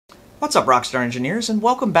What's up, Rockstar Engineers, and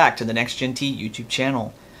welcome back to the NextGenT YouTube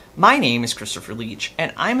channel. My name is Christopher Leach,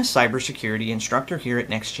 and I'm a cybersecurity instructor here at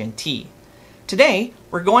NextGenT. Today,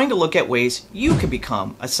 we're going to look at ways you can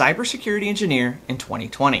become a cybersecurity engineer in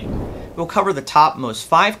 2020. We'll cover the top most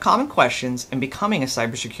 5 common questions in becoming a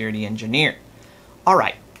cybersecurity engineer.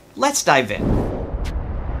 Alright, let's dive in.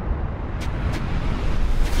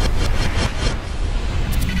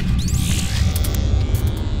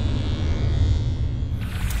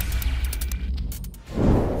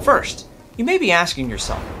 First, you may be asking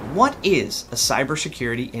yourself, what is a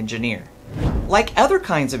cybersecurity engineer? Like other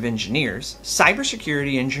kinds of engineers,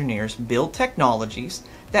 cybersecurity engineers build technologies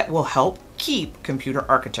that will help keep computer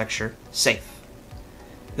architecture safe.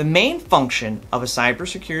 The main function of a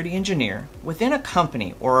cybersecurity engineer within a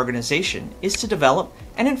company or organization is to develop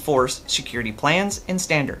and enforce security plans and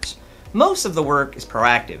standards. Most of the work is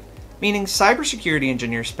proactive, meaning cybersecurity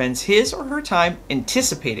engineer spends his or her time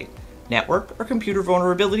anticipating network or computer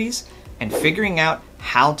vulnerabilities and figuring out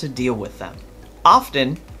how to deal with them.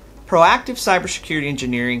 Often, proactive cybersecurity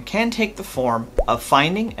engineering can take the form of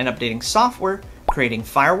finding and updating software, creating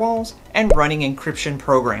firewalls, and running encryption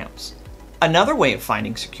programs. Another way of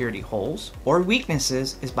finding security holes or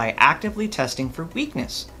weaknesses is by actively testing for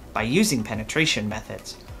weakness by using penetration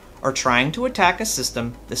methods, or trying to attack a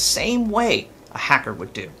system the same way a hacker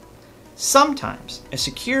would do. Sometimes, a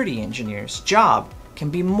security engineer's job can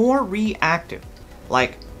be more reactive,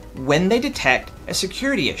 like when they detect a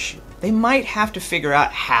security issue, they might have to figure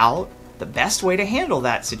out how the best way to handle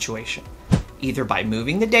that situation, either by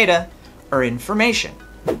moving the data or information,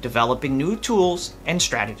 developing new tools and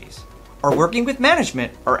strategies, or working with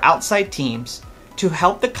management or outside teams to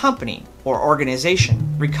help the company or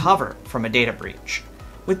organization recover from a data breach.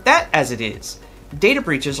 With that as it is, data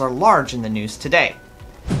breaches are large in the news today.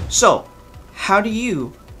 So, how do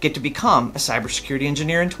you get to become a cybersecurity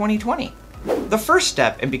engineer in 2020? The first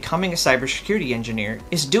step in becoming a cybersecurity engineer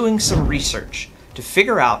is doing some research to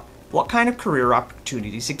figure out what kind of career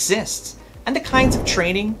opportunities exist and the kinds of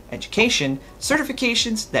training, education,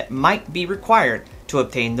 certifications that might be required to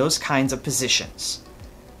obtain those kinds of positions.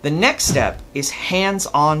 The next step is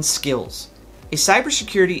hands-on skills. A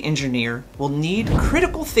cybersecurity engineer will need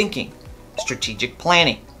critical thinking, strategic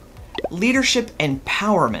planning, leadership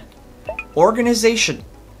empowerment, organization,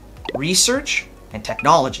 research and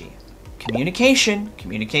technology, communication,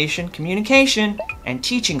 and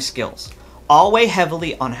teaching skills all weigh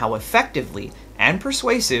heavily on how effectively and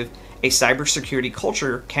persuasive a cybersecurity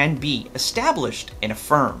culture can be established in a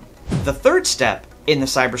firm. The third step in the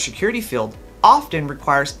cybersecurity field often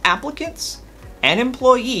requires applicants and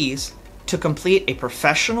employees to complete a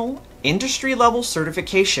professional, industry-level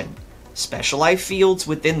certification, specialized fields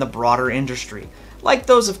within the broader industry, like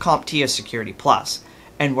those of CompTIA Security Plus,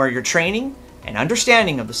 and where your training and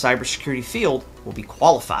understanding of the cybersecurity field will be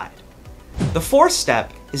qualified. The fourth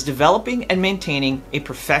step is developing and maintaining a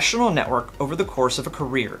professional network over the course of a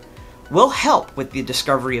career. Will help with the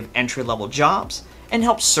discovery of entry-level jobs and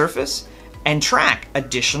help surface and track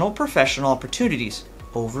additional professional opportunities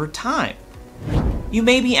over time. You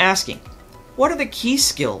may be asking, what are the key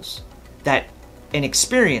skills that an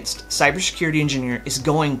experienced cybersecurity engineer is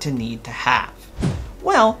going to need to have?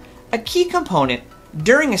 Well, a key component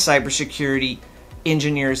during a cybersecurity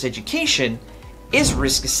engineer's education is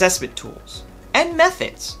risk assessment tools and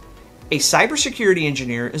methods. A cybersecurity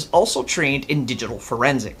engineer is also trained in digital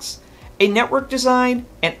forensics, a network design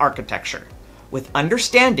and architecture, with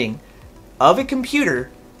understanding of a computer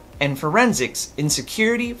and forensics in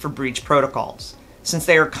security for breach protocols. Since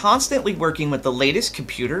they are constantly working with the latest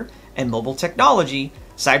computer and mobile technology,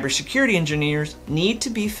 cybersecurity engineers need to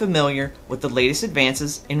be familiar with the latest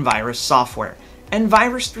advances in virus software and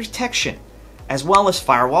virus detection, as well as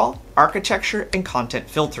firewall, architecture, and content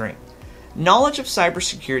filtering. Knowledge of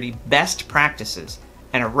cybersecurity best practices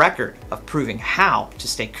and a record of proving how to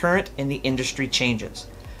stay current in the industry changes.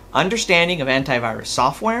 Understanding of antivirus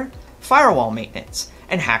software, firewall maintenance,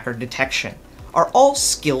 and hacker detection are all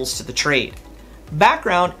skills to the trade.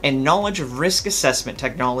 Background and knowledge of risk assessment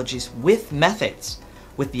technologies with methods,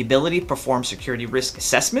 with the ability to perform security risk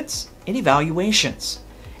assessments and evaluations.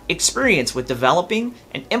 Experience with developing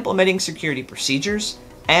and implementing security procedures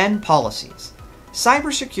and policies.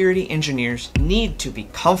 Cybersecurity engineers need to be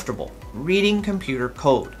comfortable reading computer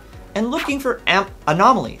code and looking for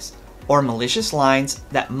anomalies or malicious lines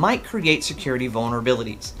that might create security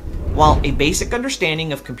vulnerabilities, while a basic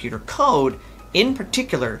understanding of computer code, in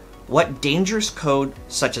particular what dangerous code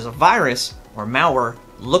such as a virus or malware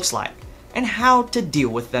looks like, and how to deal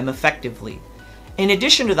with them effectively. In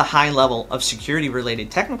addition to the high level of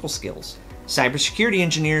security-related technical skills, cybersecurity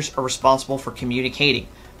engineers are responsible for communicating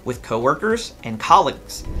with coworkers and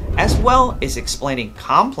colleagues, as well as explaining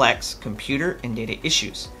complex computer and data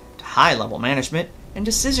issues to high-level management and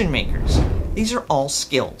decision makers. These are all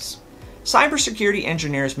skills. Cybersecurity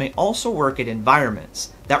engineers may also work in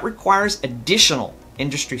environments that requires additional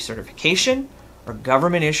industry certification or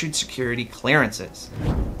government-issued security clearances.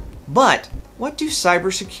 But what do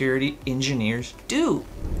cybersecurity engineers do?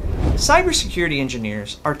 Cybersecurity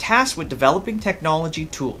engineers are tasked with developing technology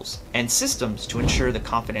tools and systems to ensure the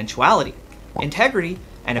confidentiality, integrity,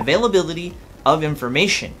 and availability of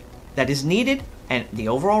information that is needed and the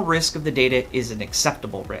overall risk of the data is an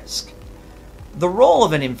acceptable risk. The role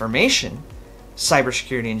of an information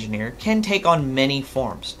cybersecurity engineer can take on many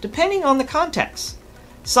forms, depending on the context.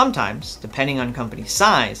 Sometimes, depending on company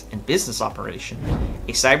size and business operation,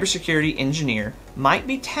 a cybersecurity engineer might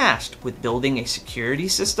be tasked with building a security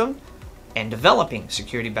system and developing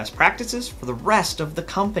security best practices for the rest of the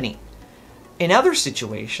company. In other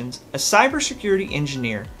situations, a cybersecurity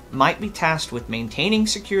engineer might be tasked with maintaining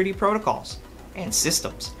security protocols and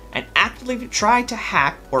systems and actively try to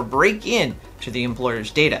hack or break in to the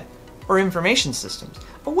employer's data or information systems,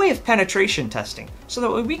 a way of penetration testing so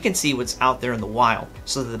that we can see what's out there in the wild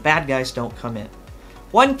so that the bad guys don't come in.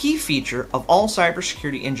 One key feature of all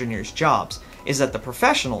cybersecurity engineers' jobs is that the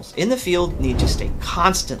professionals in the field need to stay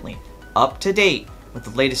constantly up to date with the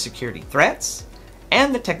latest security threats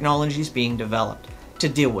and the technologies being developed to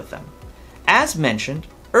deal with them. As mentioned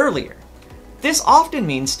earlier, this often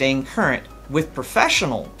means staying current with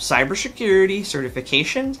professional cybersecurity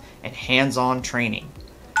certifications and hands-on training.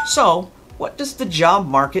 So, what does the job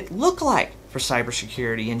market look like for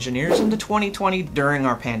cybersecurity engineers into 2020 during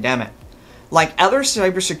our pandemic? Like other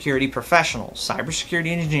cybersecurity professionals, cybersecurity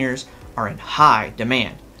engineers are in high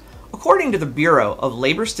demand. According to the Bureau of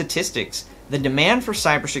Labor Statistics, the demand for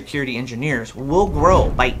cybersecurity engineers will grow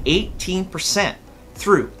by 18%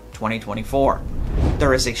 through 2024.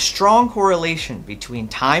 There is a strong correlation between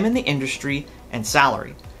time in the industry and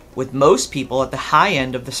salary, with most people at the high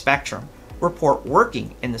end of the spectrum report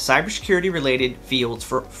working in the cybersecurity related fields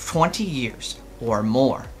for 20 years or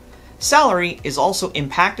more. Salary is also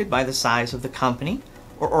impacted by the size of the company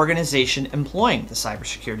or organization employing the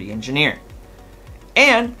cybersecurity engineer,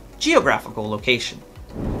 and geographical location.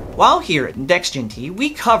 While here at NextGen,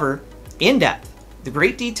 we cover in depth the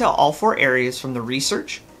great detail all four areas from the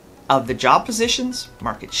research of the job positions,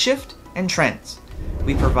 market shift, and trends.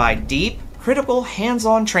 We provide deep, critical,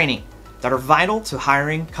 hands-on training that are vital to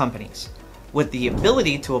hiring companies, with the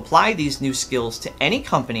ability to apply these new skills to any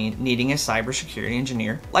company needing a cybersecurity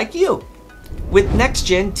engineer like you. With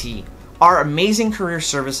NextGen, our amazing career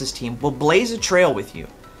services team will blaze a trail with you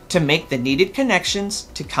to make the needed connections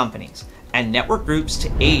to companies and network groups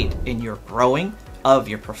to aid in your growing of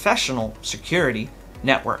your professional security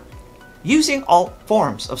network using all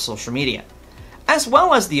forms of social media. As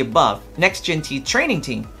well as the above, NextGen training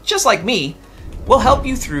team, just like me, will help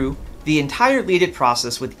you through the entire leaded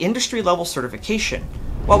process with industry level certification,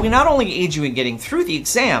 while we not only aid you in getting through the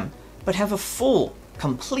exam, but have a full,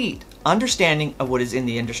 complete understanding of what is in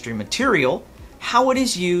the industry material, how it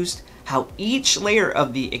is used, how each layer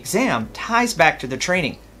of the exam ties back to the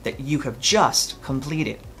training that you have just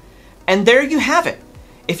completed. And there you have it.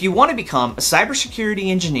 If you want to become a cybersecurity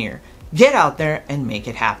engineer, get out there and make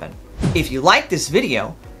it happen. If you like this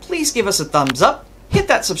video, please give us a thumbs up, hit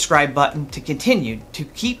that subscribe button to continue to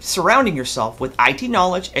keep surrounding yourself with IT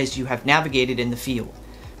knowledge as you have navigated in the field.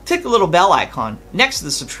 Click the little bell icon next to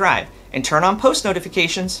the subscribe and turn on post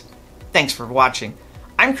notifications. Thanks for watching.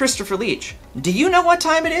 I'm Christopher Leach. Do you know what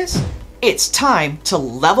time it is? It's time to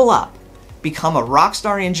level up. Become a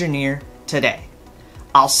rockstar engineer today.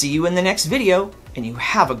 I'll see you in the next video, and you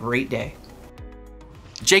have a great day.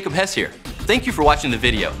 Jacob Hess here. Thank you for watching the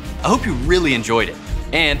video. I hope you really enjoyed it.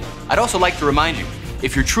 And I'd also like to remind you,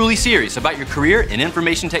 if you're truly serious about your career in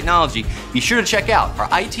information technology, be sure to check out our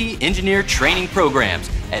IT engineer training programs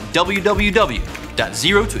at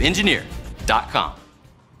www.zerotoengineer.com.